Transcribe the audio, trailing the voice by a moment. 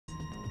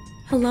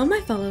Hello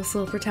my fellow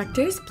soul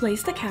protectors,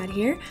 Blaze the Cat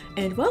here,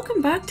 and welcome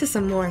back to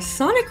some more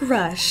Sonic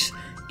Rush.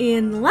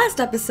 In the last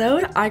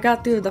episode, I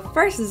got through the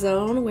first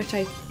zone, which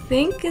I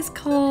think is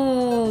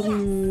called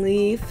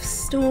Leaf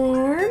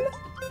Storm?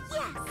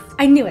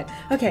 I knew it!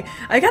 Okay,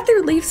 I got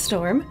through Leaf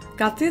Storm,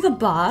 got through the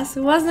boss,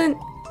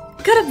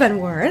 could have been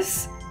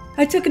worse.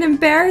 I took an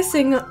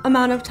embarrassing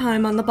amount of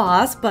time on the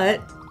boss, but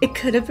it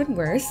could have been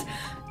worse.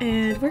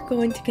 And we're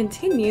going to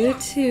continue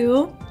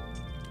to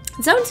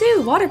Zone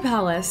 2, Water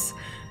Palace.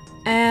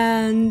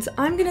 And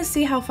I'm gonna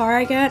see how far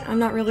I get. I'm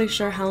not really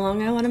sure how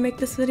long I want to make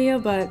this video,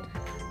 but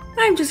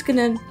I'm just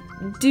gonna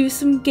do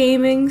some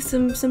gaming,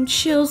 some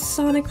chill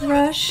Sonic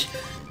Rush,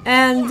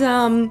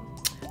 and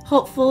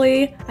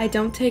hopefully I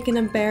don't take an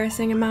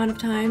embarrassing amount of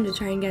time to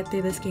try and get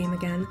through this game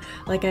again,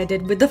 like I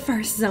did with the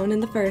first zone in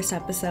the first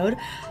episode.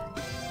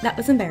 That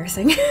was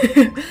embarrassing.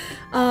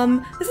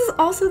 This is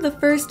also the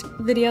first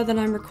video that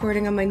I'm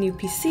recording on my new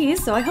PC,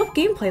 so I hope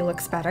gameplay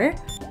looks better.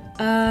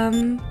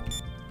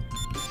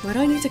 What do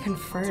I need to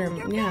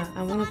confirm? Yeah,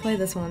 I want to play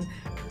this one.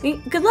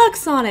 Good luck,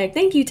 Sonic!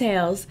 Thank you,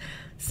 Tails!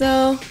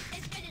 So,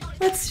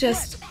 let's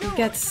just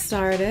get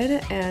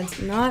started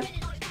and not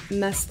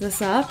mess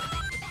this up.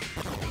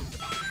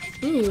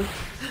 Ooh.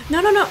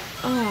 No!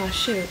 Oh,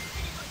 shoot.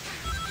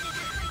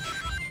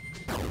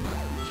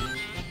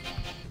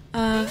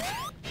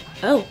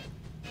 Oh.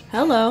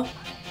 Hello.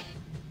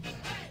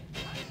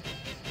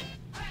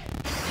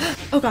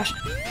 Oh gosh.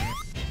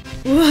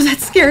 Whoa, that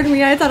scared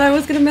me. I thought I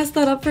was gonna mess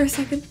that up for a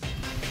second.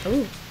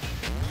 Oh.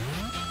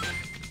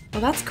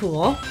 Well, that's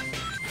cool.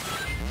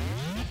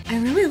 I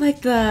really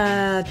like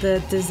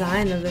the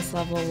design of this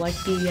level, like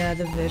the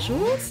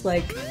visuals.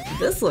 Like,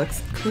 this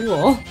looks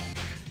cool.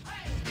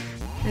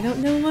 I don't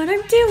know what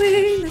I'm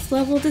doing. This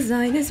level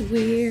design is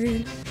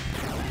weird.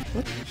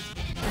 What the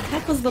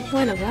heck was the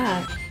point of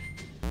that?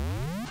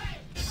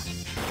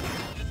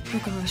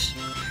 Oh gosh.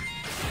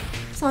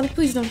 Sonic,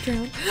 please don't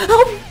drown.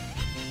 Oh!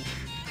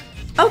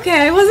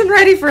 Okay, I wasn't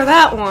ready for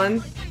that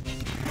one.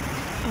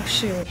 Oh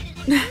shoot.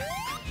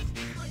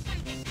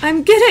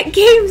 I'm good at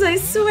games, I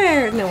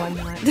swear! No, I'm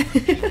not.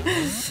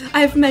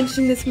 I've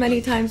mentioned this many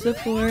times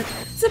before.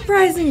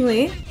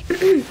 Surprisingly.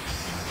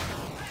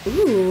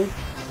 Ooh.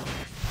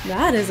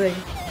 That is a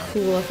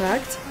cool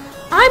effect.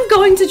 I'm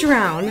going to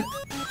drown!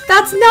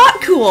 That's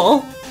not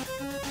cool!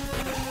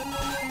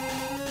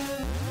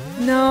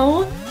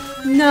 No.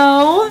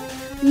 No!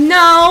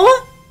 No!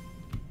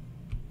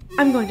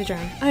 I'm going to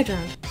drown. I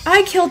drowned.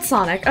 I killed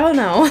Sonic. Oh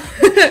no.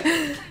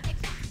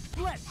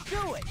 Let's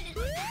do it.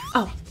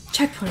 Oh,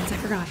 checkpoints. I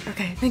forgot.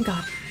 Okay, thank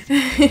God.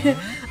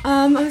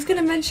 I was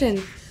gonna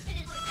mention,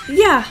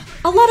 yeah,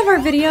 a lot of our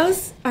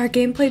videos are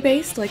gameplay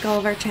based, like all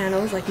of our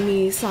channels, like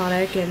me,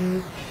 Sonic,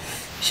 and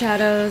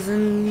Shadows,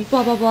 and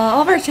blah blah blah.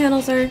 All of our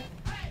channels are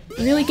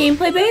really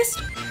gameplay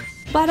based,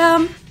 but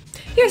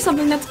here's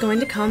something that's going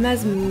to come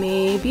as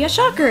maybe a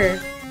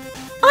shocker.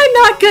 I'm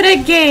not good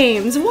at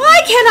games!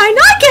 Why can I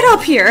not get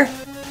up here?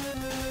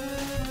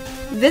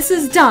 This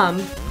is dumb.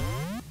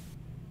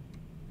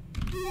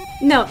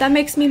 No, that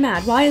makes me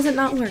mad. Why is it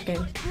not working?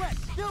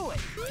 Let's do it.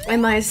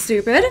 Am I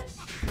stupid?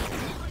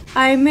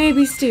 I may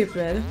be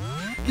stupid.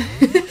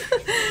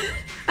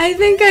 I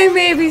think I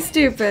may be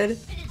stupid.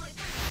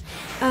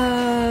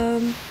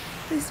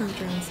 Please don't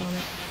drown,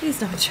 Sonic. Please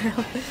don't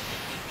drown.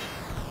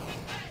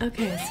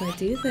 Okay, so I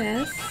do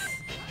this.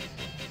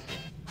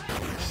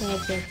 Blah,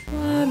 blah,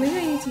 blah. Maybe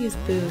I need to use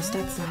boost,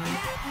 that's not.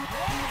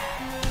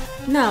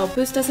 No,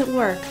 boost doesn't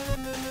work.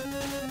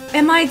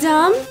 Am I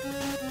dumb?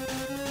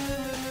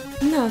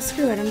 No,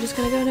 screw it, I'm just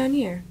gonna go down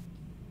here.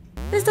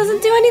 This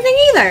doesn't do anything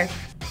either!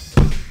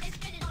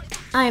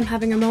 I am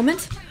having a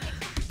moment.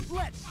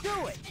 Let's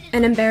do it.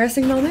 An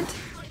embarrassing moment.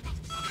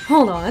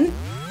 Hold on.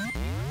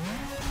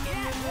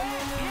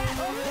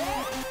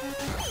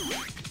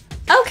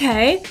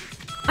 Okay,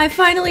 I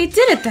finally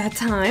did it that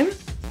time.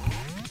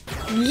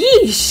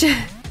 Yeesh!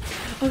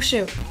 Oh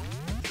shoot.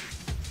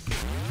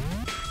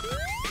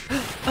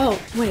 Oh,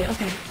 wait,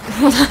 okay.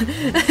 Hold on.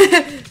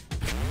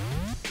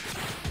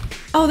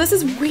 Oh, this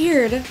is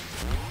weird.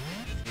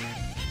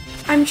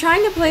 I'm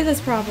trying to play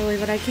this properly,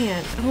 but I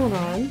can't. Hold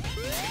on.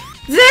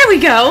 There we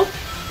go!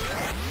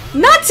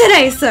 Not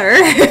today, sir!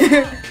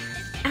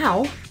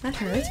 Ow, that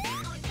hurt.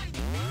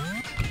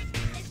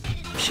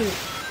 Shoot.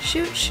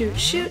 Shoot, shoot,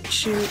 shoot,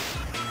 shoot.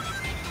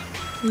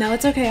 No,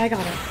 it's okay, I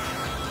got it.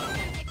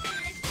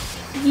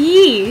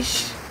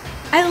 Yeesh!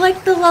 I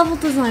liked the level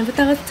design, but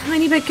that was a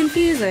tiny bit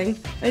confusing.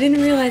 I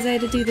didn't realize I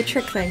had to do the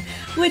trick thing.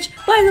 Which,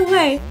 by the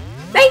way,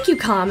 thank you,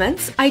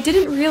 comments! I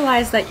didn't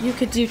realize that you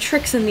could do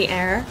tricks in the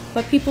air,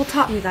 but people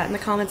taught me that in the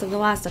comments of the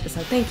last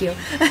episode. Thank you.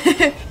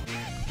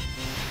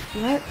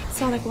 What?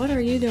 Sonic, what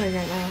are you doing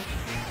right now?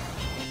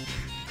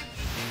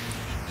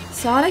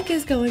 Sonic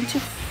is going to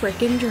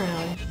frickin'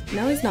 drown.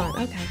 No, he's not.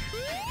 Okay.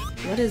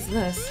 What is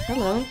this?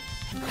 Hello?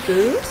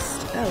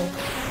 Boost? Oh.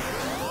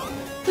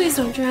 Please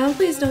don't drown,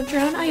 please don't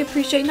drown. I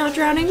appreciate not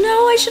drowning.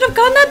 No, I should have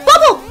gotten that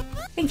bubble!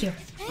 Thank you.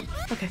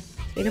 Okay,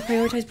 need to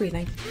prioritize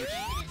breathing.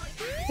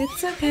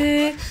 It's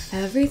okay.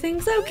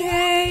 Everything's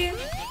okay.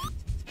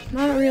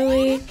 Not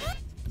really.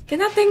 Can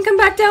that thing come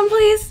back down,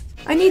 please?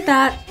 I need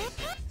that.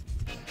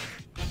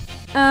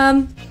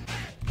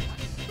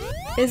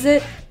 Is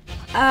it,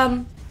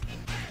 oh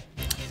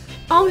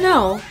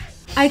no.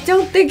 I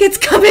don't think it's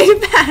coming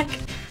back.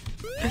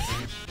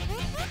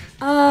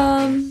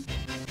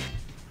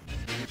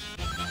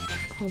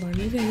 Hold on,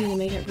 maybe I need to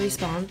make it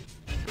respawn.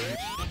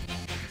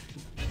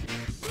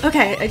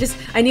 Okay,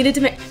 I needed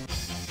to make...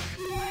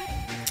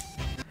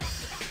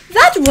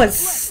 That was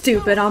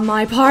stupid on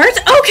my part.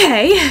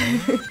 Okay.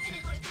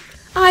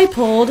 I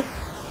pulled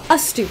a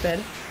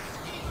stupid.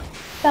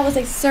 That was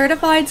a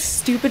certified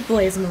stupid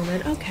Blaze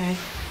moment. Okay.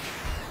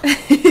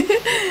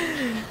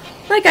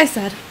 Like I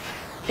said,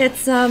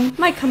 it's,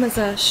 might come as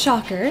a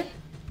shocker,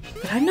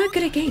 but I'm not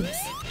good at games.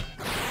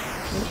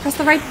 I'm gonna press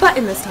the right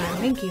button this time.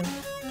 Thank you.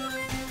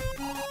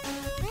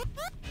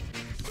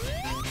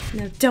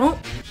 Now don't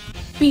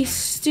be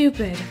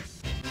stupid.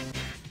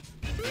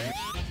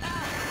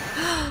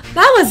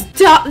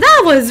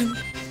 That was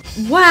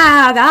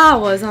wow, that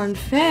was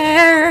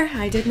unfair.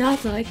 I did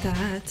not like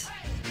that.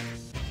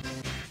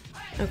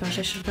 Oh gosh,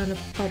 I should have done a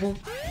bubble.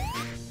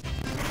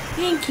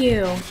 Thank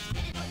you.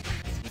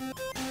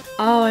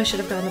 Oh, I should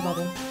have gotten the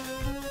bubble.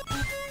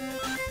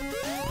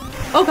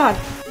 Oh god.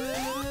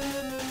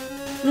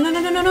 No, no,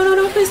 no, no, no, no, no,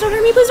 no, please don't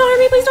hurt me, please don't hurt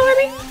me, please don't hurt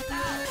me.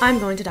 I'm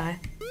going to die.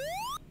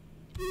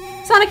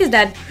 Sonic is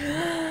dead.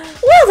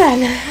 Well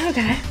then,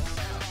 okay.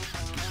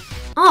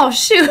 Oh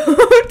shoot!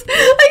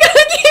 I got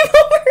a game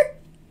over!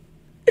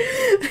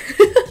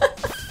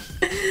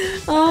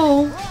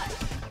 Oh.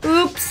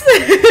 Oops.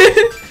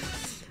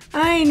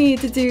 I need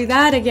to do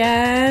that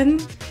again.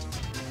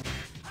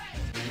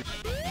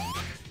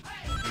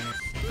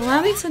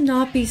 Allow me to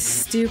not be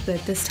stupid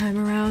this time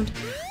around.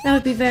 That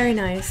would be very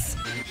nice.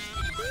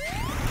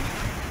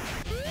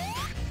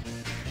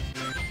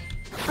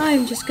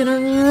 I'm just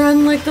gonna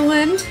run like the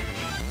wind.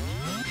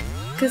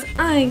 Cause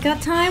I ain't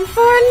got time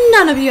for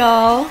none of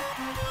y'all.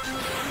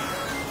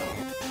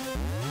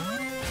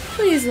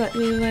 Please let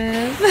me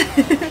live.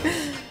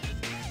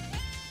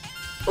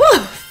 Whoa,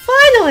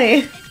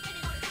 finally!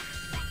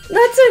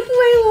 That took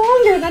way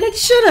longer than it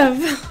should have.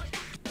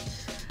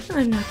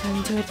 I'm not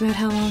going to admit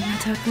how long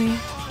that took me.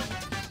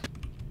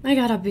 I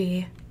got a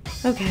B.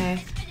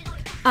 Okay.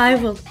 I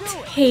will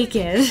take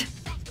it.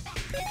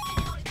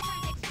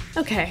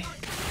 Okay.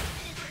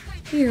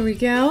 Here we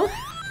go.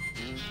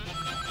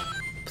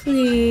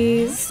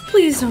 Please.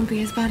 Please don't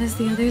be as bad as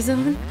the other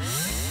zone.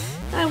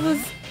 That was...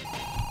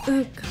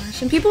 Oh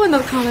gosh. And people in the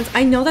comments,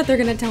 I know that they're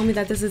gonna tell me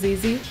that this is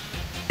easy.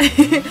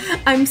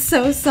 I'm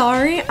so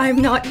sorry. I'm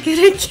not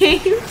good at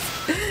games.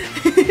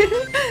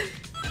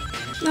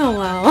 Oh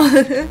well.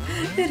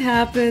 It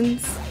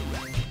happens.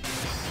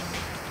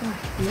 Oh,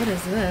 what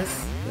is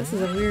this? This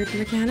is a weird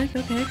mechanic.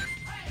 Okay.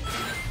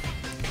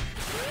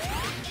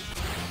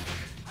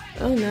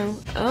 Oh no.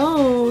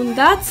 Oh,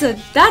 that's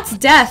death.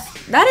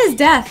 That is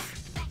death.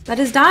 That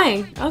is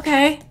dying.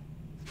 Okay.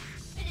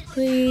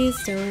 Please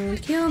don't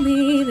kill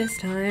me this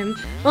time.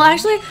 Well,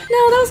 actually,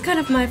 no, that was kind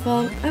of my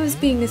fault. I was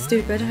being a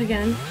stupid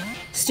again.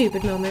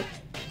 Stupid moment.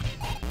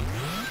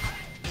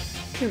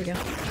 Here we go.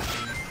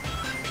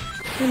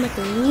 I'm like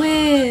the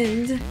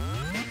wind.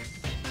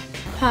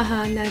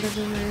 Haha, Night of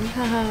the Wind.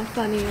 Haha,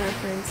 funny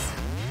reference.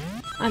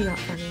 I'm not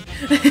funny.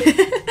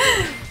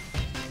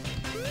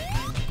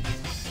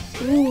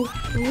 Ooh,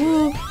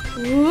 ooh,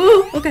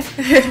 ooh. Okay.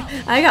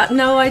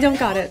 No, I don't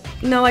got it.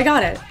 No, I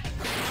got it.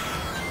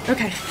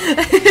 Okay.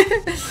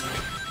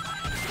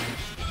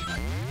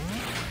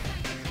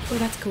 Oh,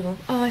 that's cool.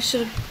 Oh, I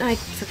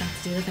forgot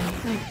to do the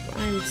thing. Oh,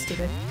 I'm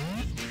stupid.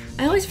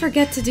 I always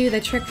forget to do the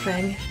trick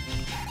thing.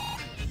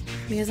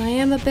 Because I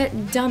am a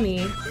bit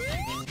dummy.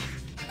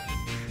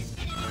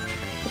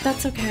 But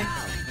that's okay.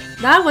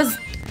 That was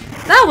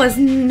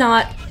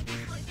annoying.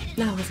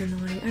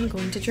 I'm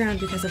going to drown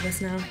because of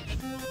this now.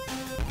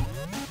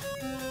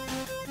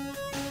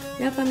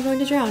 Yep, I'm going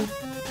to drown.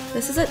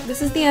 This is it.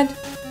 This is the end.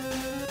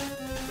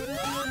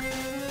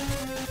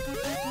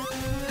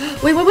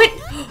 Wait, wait, wait!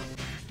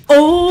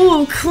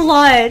 Oh,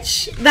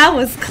 clutch! That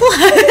was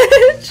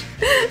clutch!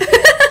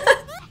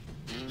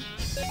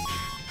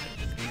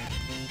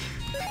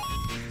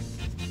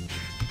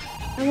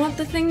 I want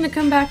the thing to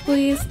come back,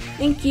 please.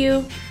 Thank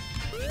you.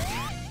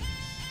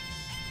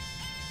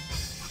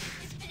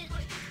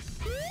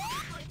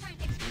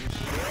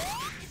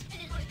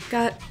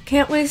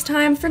 Can't waste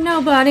time for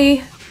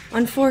nobody.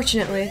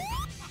 Unfortunately.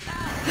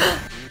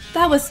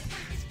 That was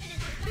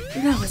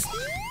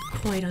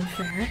quite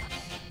unfair.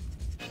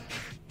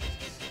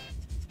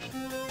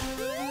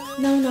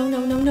 No, no,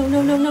 no, no, no,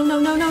 no, no, no, no,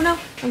 no, no, no.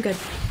 I'm good.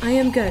 I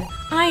am good.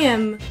 I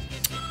am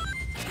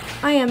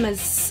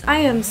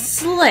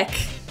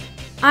slick.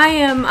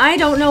 I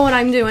don't know what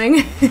I'm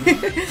doing.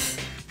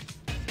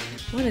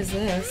 What is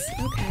this?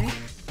 Okay.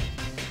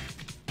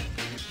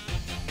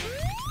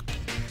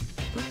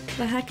 What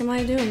the heck am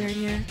I doing right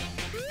here?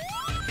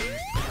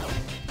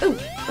 Oh,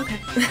 okay.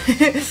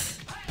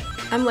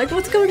 I'm like,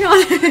 what's going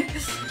on?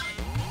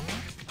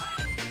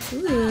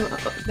 Ooh,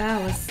 oh,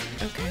 that was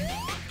okay.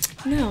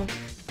 No.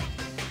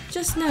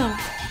 Just no.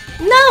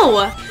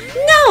 No!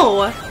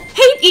 No!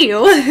 Hate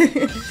you!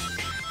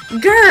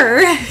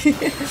 Grr!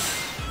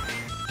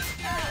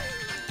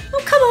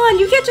 Oh, come on,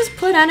 you can't just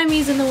put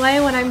enemies in the way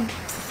when I'm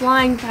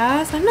flying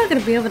past. I'm not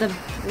gonna be able to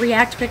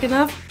react quick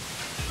enough.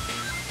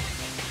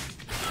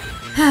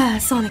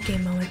 Sonic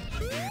game moment.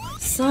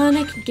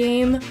 Sonic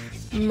game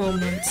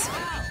moment.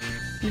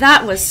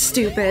 That was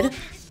stupid.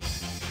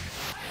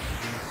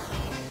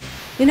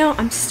 You know,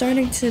 I'm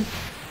starting to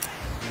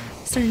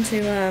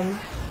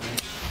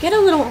get a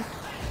little...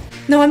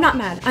 No, I'm not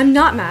mad. I'm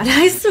not mad.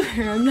 I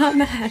swear, I'm not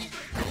mad.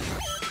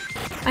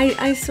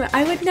 I swear,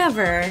 I would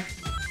never.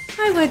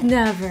 I would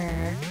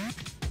never.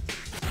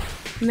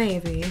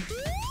 Maybe.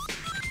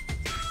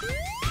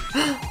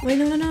 Wait,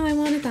 no, I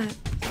wanted that.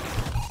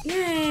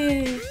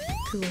 Yay!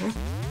 Cool.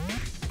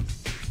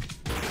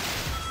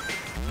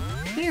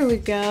 Here we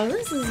go.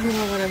 This is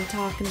more what I'm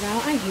talking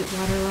about. I hate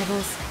water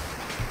levels.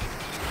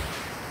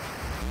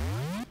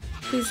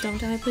 Please don't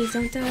die, please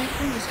don't die.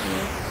 I'm just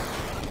gonna...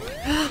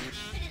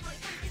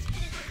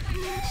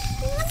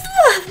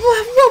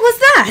 What was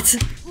that?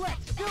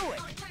 Let's do it.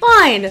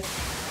 Fine!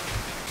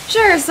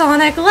 Sure,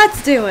 Sonic,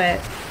 let's do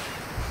it.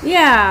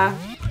 Yeah.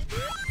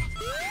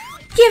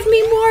 Give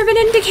me more of an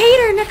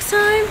indicator next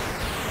time.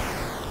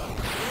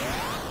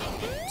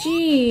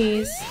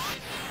 Jeez.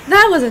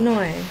 That was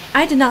annoying.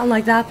 I did not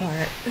like that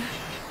part.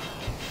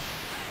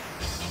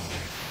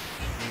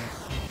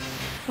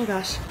 Oh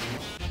gosh.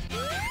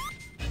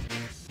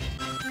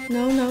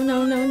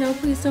 No,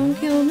 please don't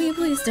kill me,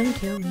 please don't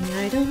kill me.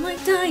 I don't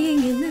like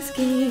dying in this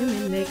game,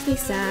 it makes me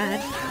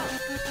sad.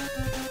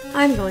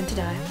 I'm going to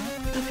die.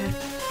 Okay.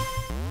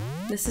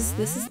 This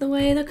is the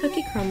way the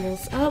cookie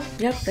crumbles. Oh,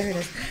 yep, there it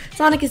is.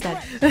 Sonic is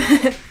dead.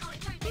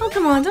 Oh,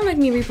 come on, don't make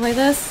me replay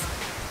this.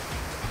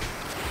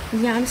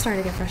 Yeah, I'm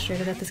starting to get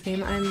frustrated at this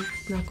game. I'm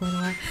not going to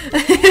lie.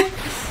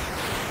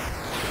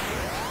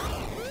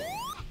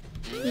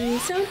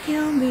 Please don't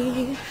kill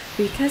me,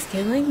 because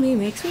killing me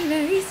makes me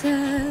very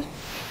sad.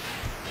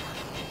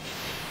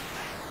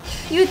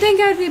 You would think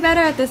I'd be better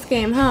at this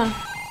game, huh?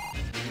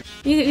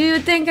 You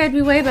would think I'd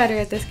be way better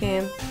at this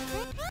game.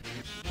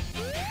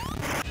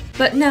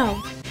 But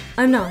no,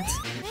 I'm not.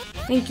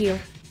 Thank you.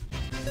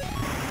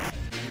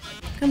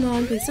 Come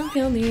on, please don't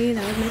kill me.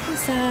 That would make me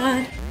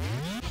sad.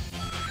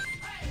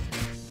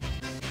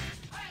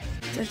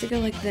 So I have to go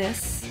like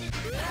this.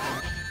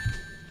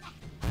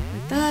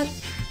 Like that.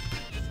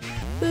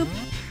 Boop.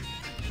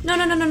 No.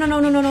 I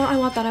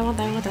want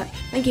that.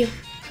 Thank you.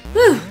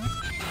 Woo!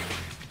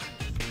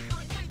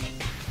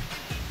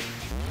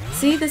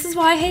 See, this is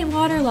why I hate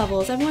water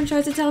levels. Everyone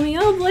tries to tell me,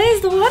 oh,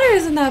 Blaze, the water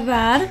isn't that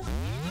bad.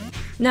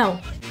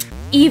 No.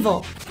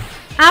 Evil.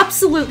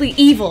 Absolutely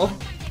evil.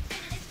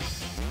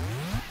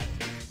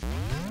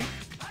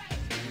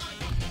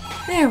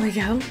 There we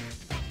go.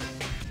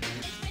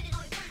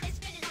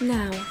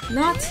 Now,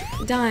 not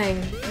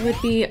dying would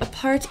be a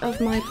part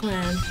of my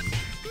plan.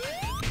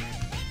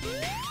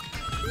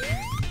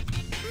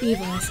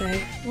 Evil, I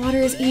say. Water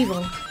is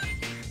evil.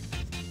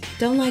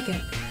 Don't like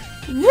it.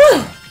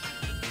 Woo!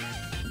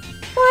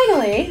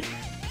 Finally!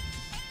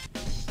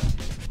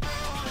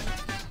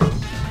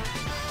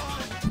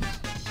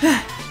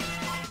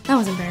 That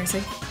was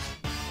embarrassing.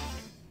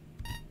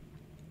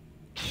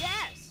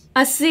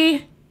 Yes.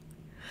 See?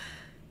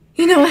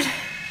 You know what?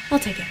 I'll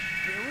take it.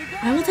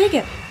 I will take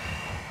it.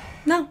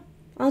 No,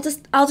 I'll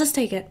just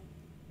take it.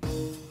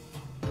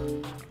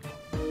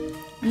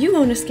 You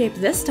won't escape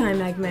this time,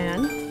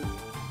 Eggman.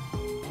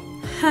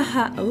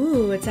 Haha,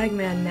 ooh, it's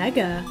Eggman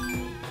Nega.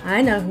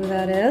 I know who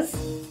that is.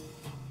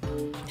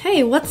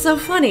 Hey, what's so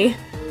funny?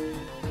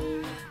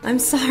 I'm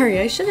sorry,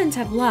 I shouldn't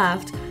have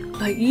laughed,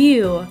 but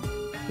you're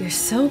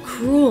so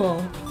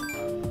cruel.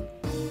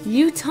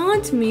 You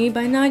taunt me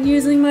by not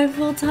using my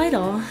full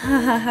title.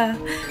 Hahaha.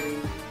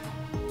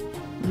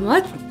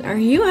 What? Are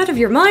you out of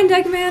your mind,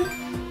 Eggman?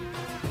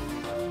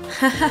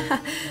 Hahaha,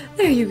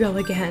 there you go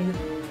again.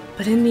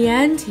 But in the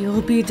end, you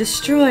will be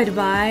destroyed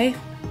by...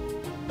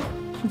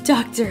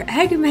 Dr.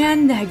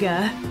 Eggman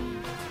Nega.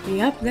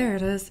 Yep, there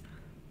it is.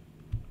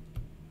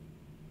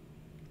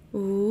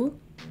 Ooh.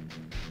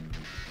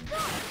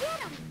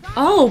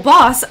 Oh,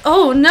 boss!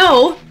 Oh,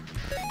 no!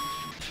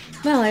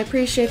 Well, I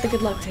appreciate the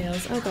good luck,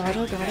 Tails. Oh god,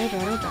 oh god, oh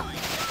god, oh god.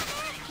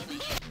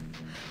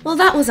 Well,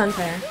 that was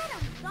unfair.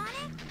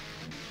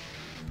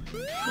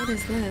 What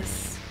is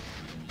this?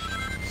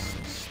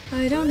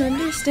 I don't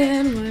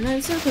understand what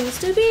I'm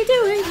supposed to be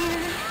doing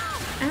here.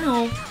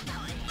 Ow.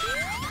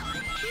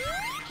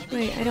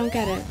 Wait, I don't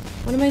get it.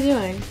 What am I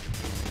doing?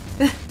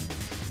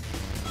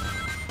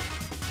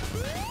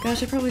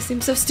 Gosh, I probably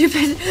seem so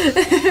stupid.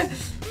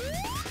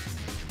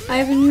 I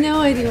have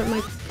no idea what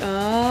my...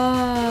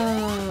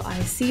 Oh,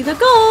 I see the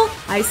goal!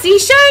 I see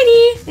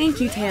shiny! Thank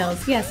you,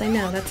 Tails. Yes, I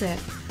know, that's it.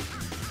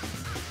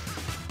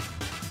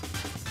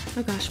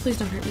 Oh gosh, please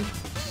don't hurt me.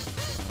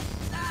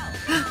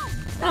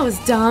 That was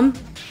dumb.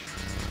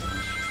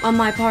 On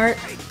my part.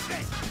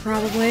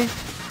 Probably.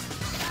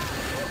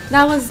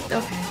 That was...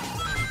 okay.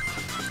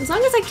 As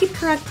long as I keep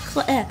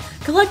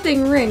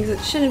collecting rings,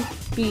 it shouldn't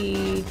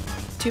be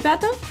too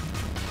bad, though?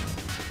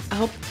 I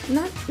hope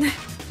not.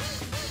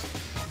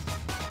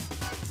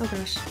 Oh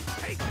gosh.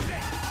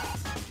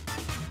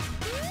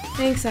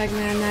 Thanks,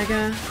 Eggman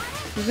Nega.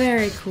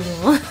 Very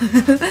cool.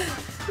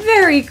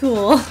 Very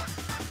cool.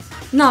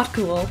 Not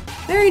cool.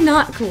 Very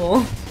not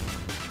cool.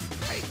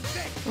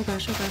 Oh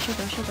gosh, oh gosh, oh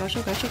gosh, oh gosh,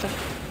 oh gosh, oh gosh.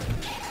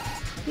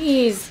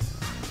 Please.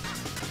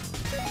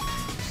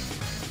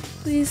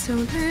 Please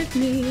don't hurt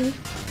me.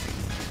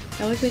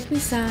 That would make me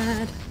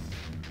sad.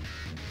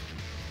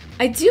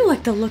 I do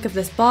like the look of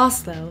this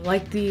boss though.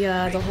 Like the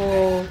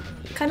whole...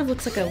 It kind of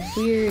looks like a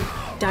weird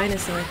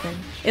dinosaur thing.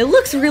 It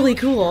looks really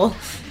cool,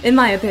 in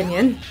my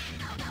opinion.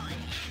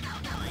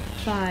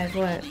 5,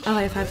 what? Oh,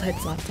 I have 5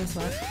 hits left, that's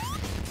why.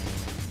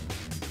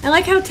 I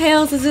like how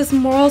Tails is just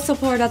moral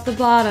support at the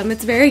bottom.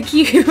 It's very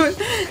cute.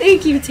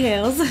 Thank you,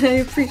 Tails. I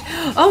appreciate.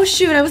 Oh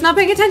shoot, I was not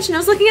paying attention. I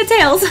was looking at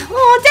Tails.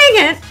 Oh,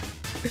 dang it!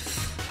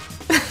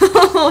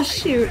 Oh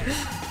shoot.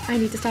 I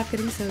need to stop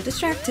getting so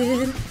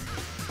distracted.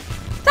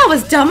 That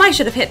was dumb. I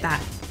should have hit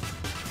that.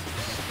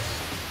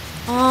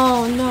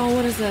 Oh no,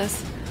 what is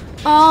this?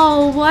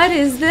 Oh, what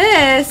is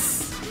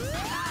this?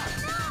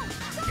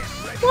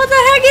 What the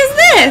heck is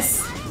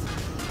this?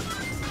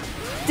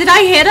 Did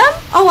I hit him?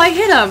 Oh, I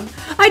hit him.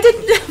 I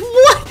didn't.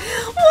 What?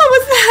 What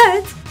was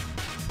that?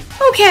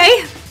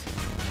 Okay.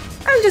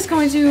 I'm just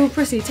going to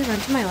proceed to run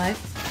to my life.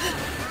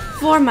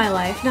 For my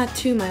life, not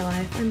to my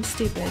life. I'm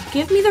stupid.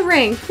 Give me the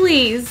ring,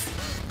 please.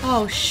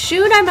 Oh,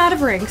 shoot, I'm out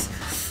of rings.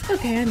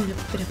 Okay, I'm in a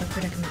bit of a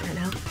predicament right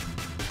now.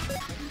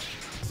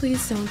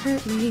 Please don't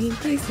hurt me.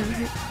 Please don't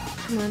hurt.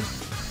 Come on.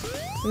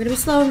 I'm gonna be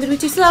slow. I'm gonna be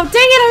too slow. Dang it,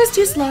 I was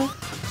too slow.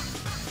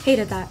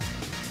 Hated that.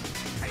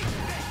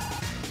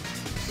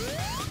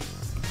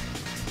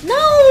 No!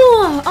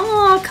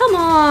 Oh, come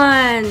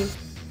on!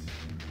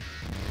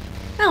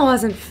 That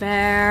wasn't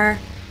fair.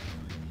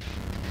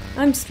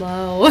 I'm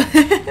slow.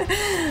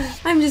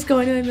 I'm just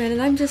going to admit it,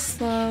 I'm just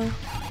slow.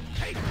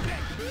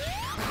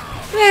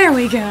 There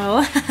we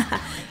go.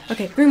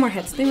 Okay, 3 more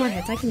hits, 3 more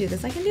hits. I can do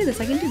this, I can do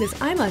this, I can do this.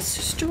 I'm a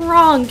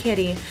strong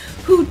kitty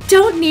who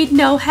don't need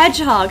no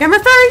hedgehog. I'm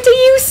referring to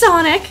you,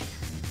 Sonic!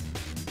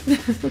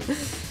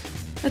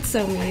 That's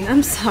so mean,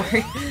 I'm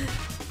sorry.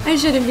 I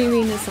shouldn't be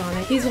mean to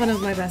Sonic. He's one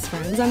of my best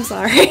friends. I'm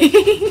sorry.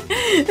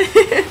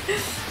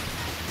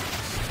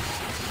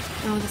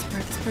 Oh, this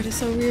part is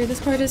so weird. This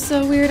part is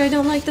so weird. I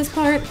don't like this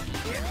part.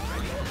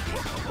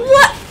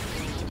 What?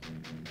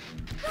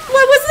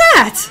 What was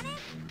that?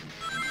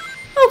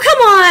 Oh,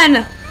 come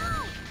on!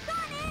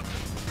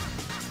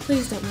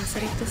 Please don't mess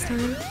it up this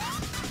time.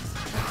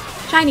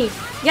 Shiny.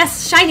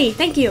 Yes, shiny.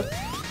 Thank you.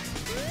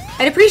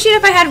 I'd appreciate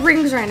if I had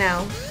rings right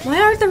now.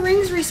 Why aren't the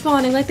rings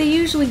respawning like they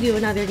usually do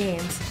in other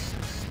games?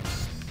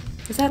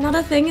 Is that not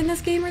a thing in this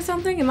game or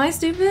something? Am I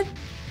stupid?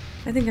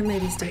 I think I may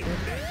be stupid.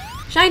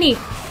 Shiny!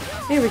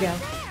 There we go.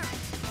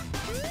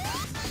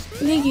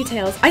 Thank you,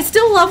 Tails. I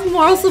still love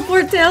moral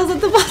support Tails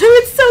at the bottom.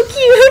 It's so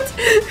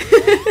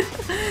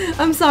cute!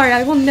 I'm sorry,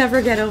 I will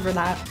never get over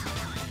that.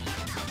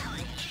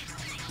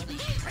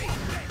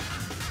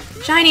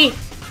 Shiny!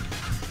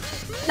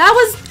 That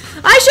was...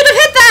 I should have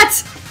hit that!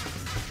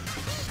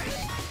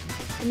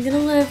 I'm gonna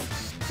live.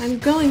 I'm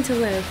going to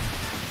live.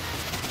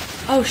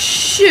 Oh,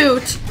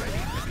 shoot!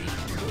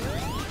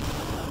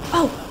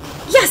 Oh,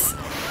 yes!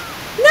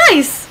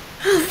 Nice!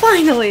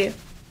 Finally!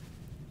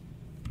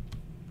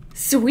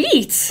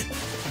 Sweet!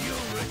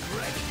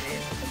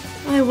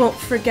 I won't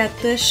forget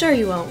this. Sure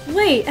you won't.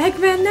 Wait,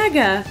 Eggman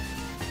Nega!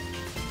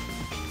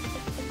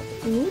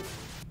 Ooh.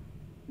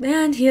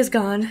 And he is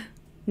gone.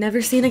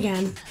 Never seen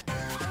again.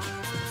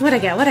 What'd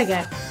I get? What'd I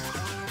get?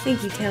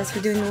 Thank you, Tails,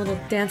 for doing the little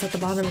dance at the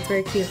bottom. It's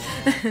very cute.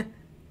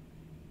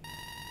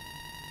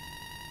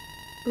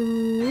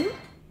 Ooh.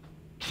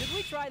 Should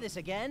we try this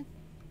again?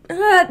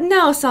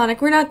 No,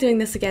 Sonic, we're not doing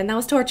this again. That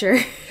was torture.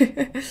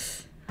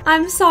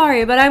 I'm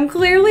sorry, but I'm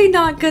clearly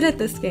not good at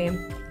this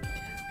game.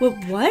 Well,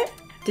 what?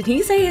 Did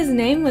he say his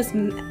name was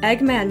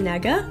Eggman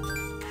Nega?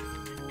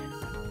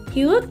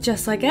 He looked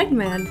just like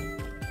Eggman.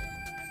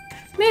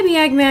 Maybe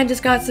Eggman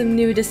just got some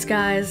new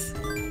disguise.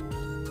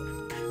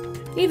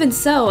 Even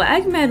so,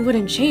 Eggman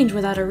wouldn't change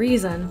without a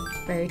reason.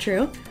 Very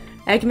true.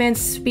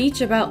 Eggman's speech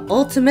about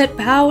ultimate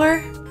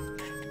power?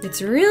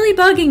 It's really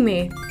bugging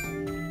me.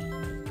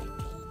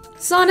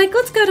 Sonic,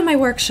 let's go to my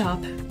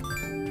workshop.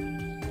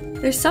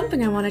 There's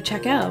something I want to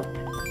check out.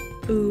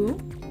 Ooh.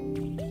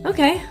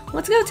 Okay,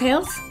 let's go,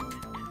 Tails.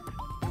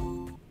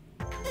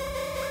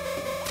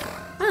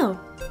 Oh.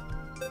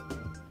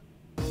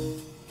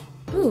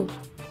 Ooh.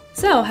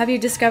 So, have you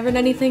discovered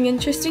anything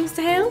interesting,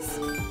 Tails?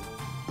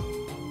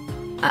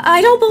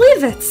 I don't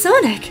believe it,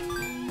 Sonic!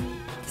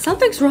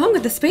 Something's wrong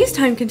with the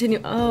space-time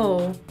continuum.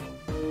 Oh.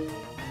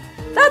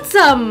 That's,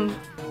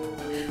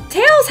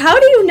 Tails, how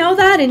do you know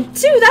that? And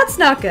 2, that's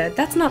not good.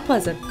 That's not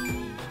pleasant.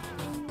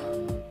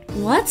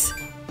 What?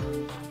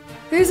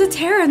 There's a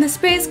tear in the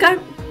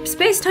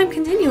space-time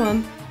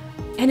continuum,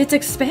 and it's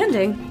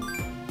expanding.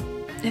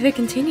 If it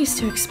continues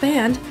to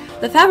expand,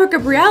 the fabric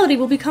of reality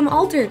will become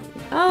altered.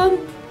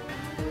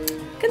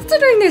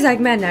 Considering there's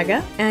Eggman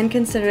Nega, and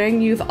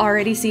considering you've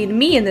already seen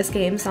me in this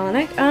game,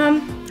 Sonic,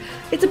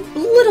 it's a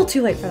little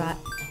too late for that.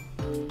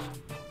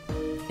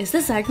 Is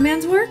this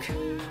Eggman's work?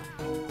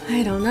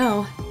 I don't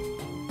know.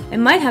 It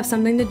might have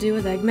something to do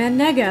with Eggman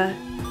Nega.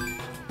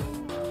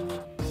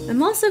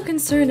 I'm also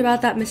concerned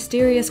about that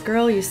mysterious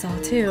girl you saw,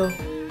 too.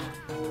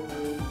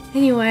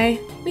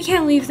 Anyway, we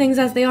can't leave things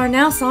as they are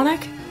now,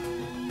 Sonic.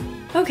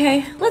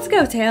 Okay, let's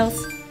go,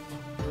 Tails.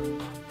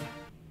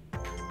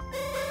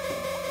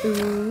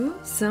 Ooh,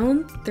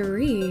 Zone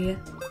 3.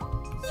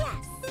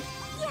 Yes.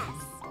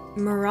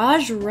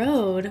 Mirage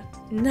Road.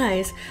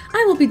 Nice.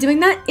 I will be doing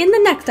that in the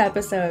next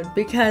episode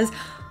because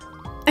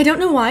I don't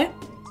know why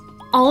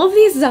all of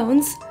these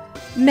zones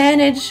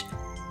manage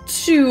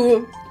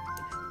to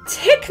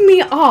tick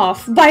me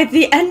off by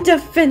the end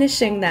of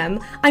finishing them.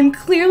 I'm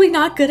clearly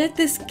not good at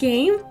this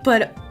game,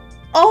 but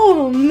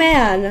oh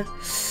man,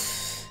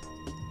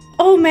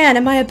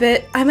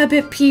 I'm a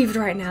bit peeved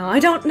right now. I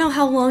don't know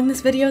how long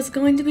this video is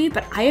going to be,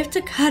 but I have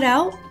to cut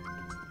out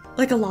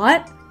like a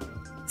lot.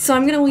 So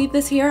I'm gonna leave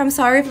this here. I'm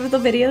sorry if the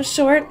video's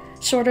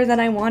shorter than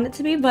I want it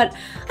to be, but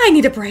I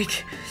need a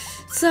break.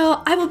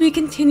 So I will be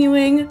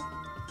continuing,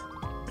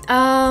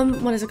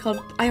 what is it called?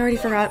 I already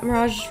forgot.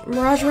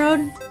 Mirage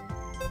Road?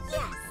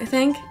 I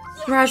think?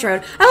 Mirage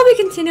Road. I will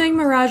be continuing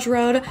Mirage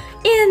Road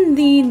in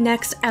the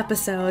next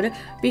episode.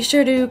 Be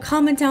sure to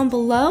comment down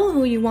below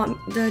who you want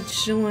to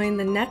join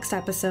the next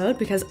episode,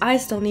 because I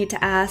still need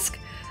to ask,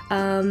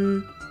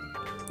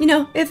 you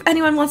know, if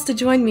anyone wants to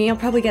join me. I'll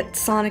probably get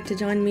Sonic to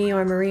join me,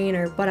 or Marine,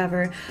 or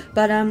whatever.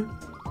 But,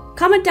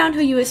 comment down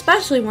who you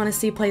especially want to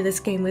see play this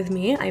game with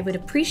me. I would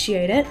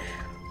appreciate it.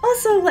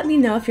 Also, let me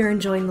know if you're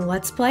enjoying the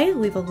Let's Play.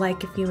 Leave a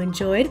like if you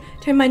enjoyed.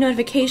 Turn my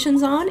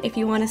notifications on if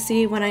you want to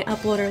see when I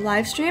upload or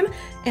live stream.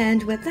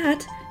 And with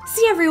that,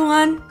 see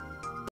everyone!